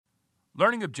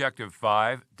Learning Objective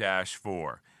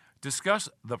 5-4. Discuss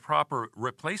the proper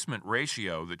replacement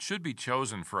ratio that should be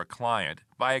chosen for a client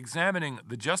by examining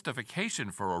the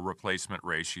justification for a replacement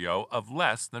ratio of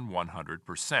less than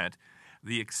 100%,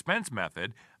 the expense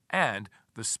method, and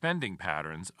the spending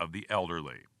patterns of the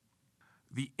elderly.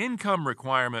 The income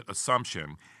requirement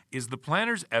assumption is the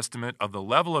planner's estimate of the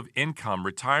level of income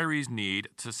retirees need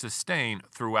to sustain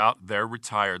throughout their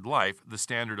retired life the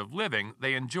standard of living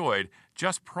they enjoyed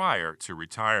just prior to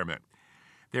retirement.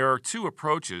 There are two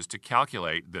approaches to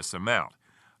calculate this amount: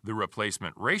 the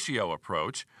replacement ratio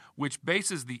approach, which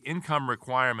bases the income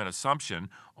requirement assumption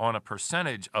on a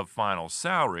percentage of final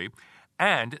salary,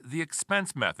 and the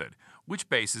expense method, which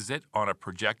bases it on a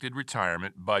projected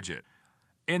retirement budget.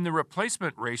 In the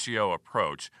replacement ratio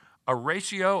approach, a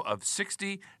ratio of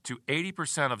 60 to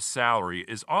 80% of salary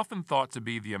is often thought to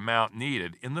be the amount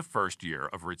needed in the first year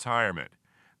of retirement.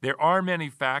 There are many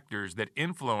factors that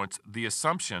influence the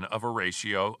assumption of a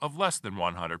ratio of less than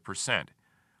 100%.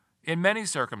 In many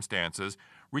circumstances,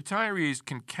 retirees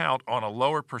can count on a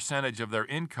lower percentage of their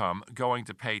income going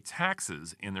to pay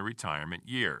taxes in the retirement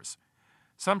years.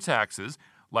 Some taxes,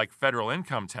 like federal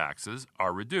income taxes,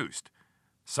 are reduced.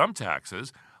 Some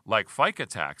taxes, like FICA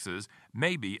taxes,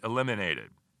 may be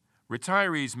eliminated.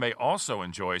 Retirees may also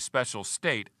enjoy special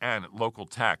state and local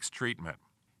tax treatment.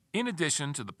 In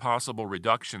addition to the possible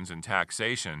reductions in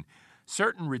taxation,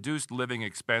 certain reduced living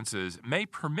expenses may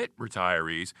permit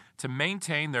retirees to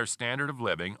maintain their standard of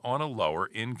living on a lower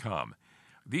income.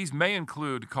 These may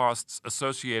include costs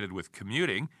associated with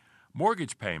commuting,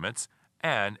 mortgage payments,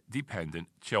 and dependent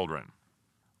children.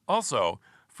 Also,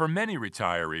 for many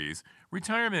retirees,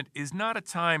 retirement is not a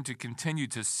time to continue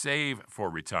to save for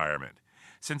retirement.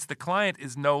 Since the client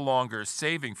is no longer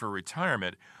saving for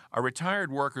retirement, a retired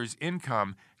worker's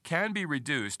income can be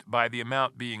reduced by the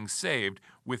amount being saved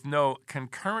with no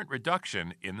concurrent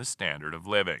reduction in the standard of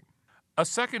living. A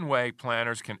second way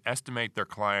planners can estimate their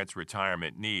clients'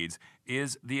 retirement needs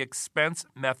is the expense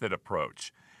method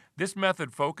approach. This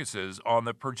method focuses on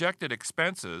the projected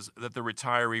expenses that the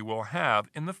retiree will have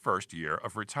in the first year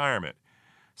of retirement.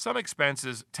 Some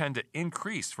expenses tend to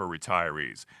increase for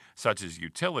retirees, such as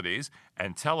utilities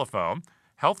and telephone,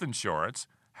 health insurance,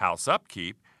 house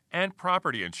upkeep, and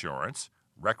property insurance,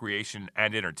 recreation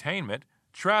and entertainment,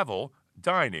 travel,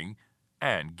 dining,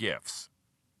 and gifts.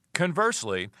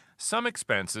 Conversely, some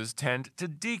expenses tend to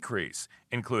decrease,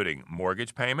 including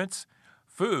mortgage payments,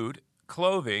 food,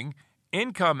 clothing,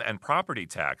 income and property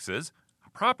taxes,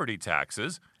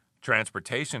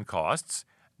 transportation costs,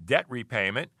 debt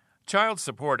repayment, child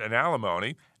support and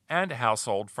alimony, and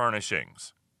household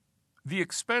furnishings. The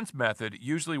expense method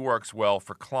usually works well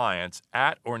for clients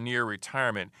at or near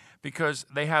retirement because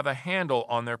they have a handle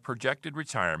on their projected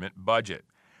retirement budget.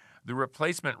 The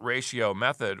replacement ratio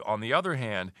method, on the other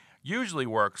hand, usually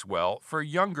works well for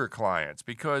younger clients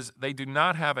because they do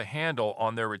not have a handle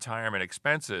on their retirement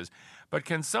expenses but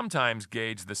can sometimes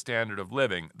gauge the standard of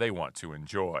living they want to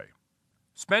enjoy.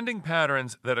 Spending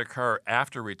patterns that occur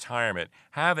after retirement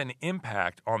have an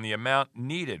impact on the amount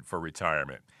needed for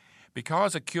retirement.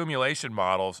 Because accumulation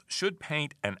models should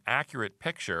paint an accurate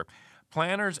picture,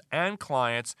 planners and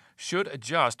clients should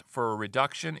adjust for a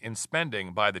reduction in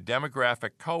spending by the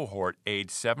demographic cohort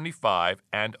age 75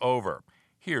 and over.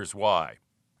 Here's why.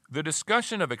 The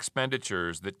discussion of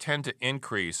expenditures that tend to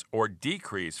increase or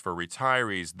decrease for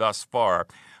retirees thus far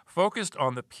focused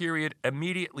on the period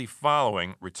immediately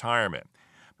following retirement.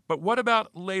 But what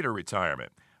about later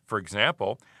retirement? For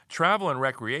example, travel and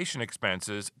recreation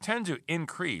expenses tend to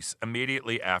increase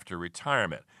immediately after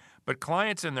retirement, but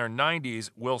clients in their 90s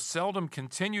will seldom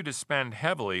continue to spend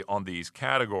heavily on these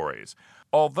categories.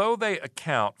 Although they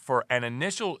account for an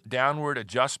initial downward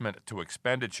adjustment to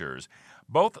expenditures,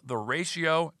 both the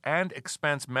ratio and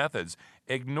expense methods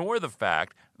ignore the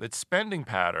fact that spending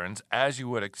patterns, as you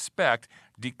would expect,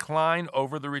 decline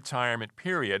over the retirement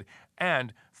period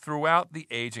and throughout the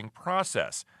aging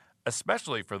process,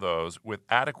 especially for those with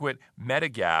adequate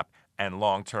Medigap and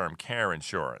long-term care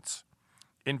insurance.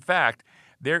 In fact,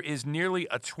 there is nearly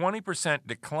a 20%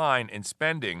 decline in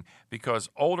spending because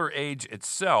older age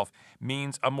itself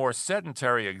means a more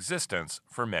sedentary existence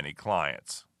for many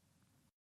clients.